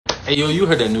Hey yo, you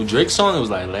heard that new Drake song? It was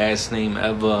like last name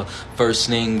ever, first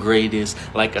name greatest,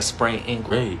 like a sprain in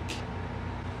Drake.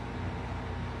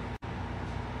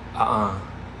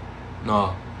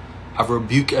 No. I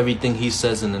rebuke everything he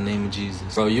says in the name of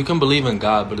Jesus. Bro, you can believe in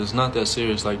God, but it's not that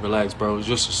serious. Like, relax, bro. It's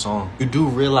just a song. You do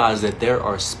realize that there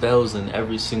are spells in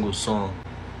every single song.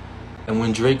 And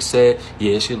when Drake said,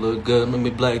 yeah, she look good, let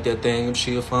me black that thing up,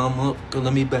 she if I'm up,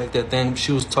 let me back that thing up.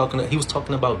 He was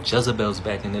talking about Jezebel's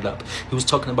backing it up. He was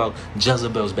talking about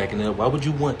Jezebel's backing it up. Why would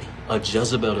you want a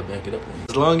Jezebel to back it up?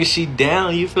 As long as she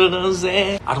down, you feel what I'm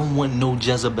saying? I don't want no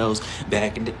Jezebels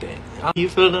backing the thing. You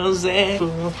feel what I'm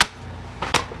saying?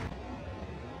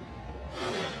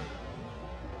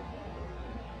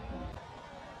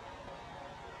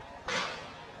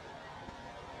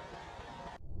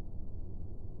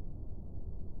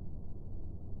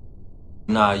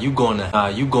 Nah, you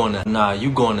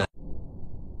gonna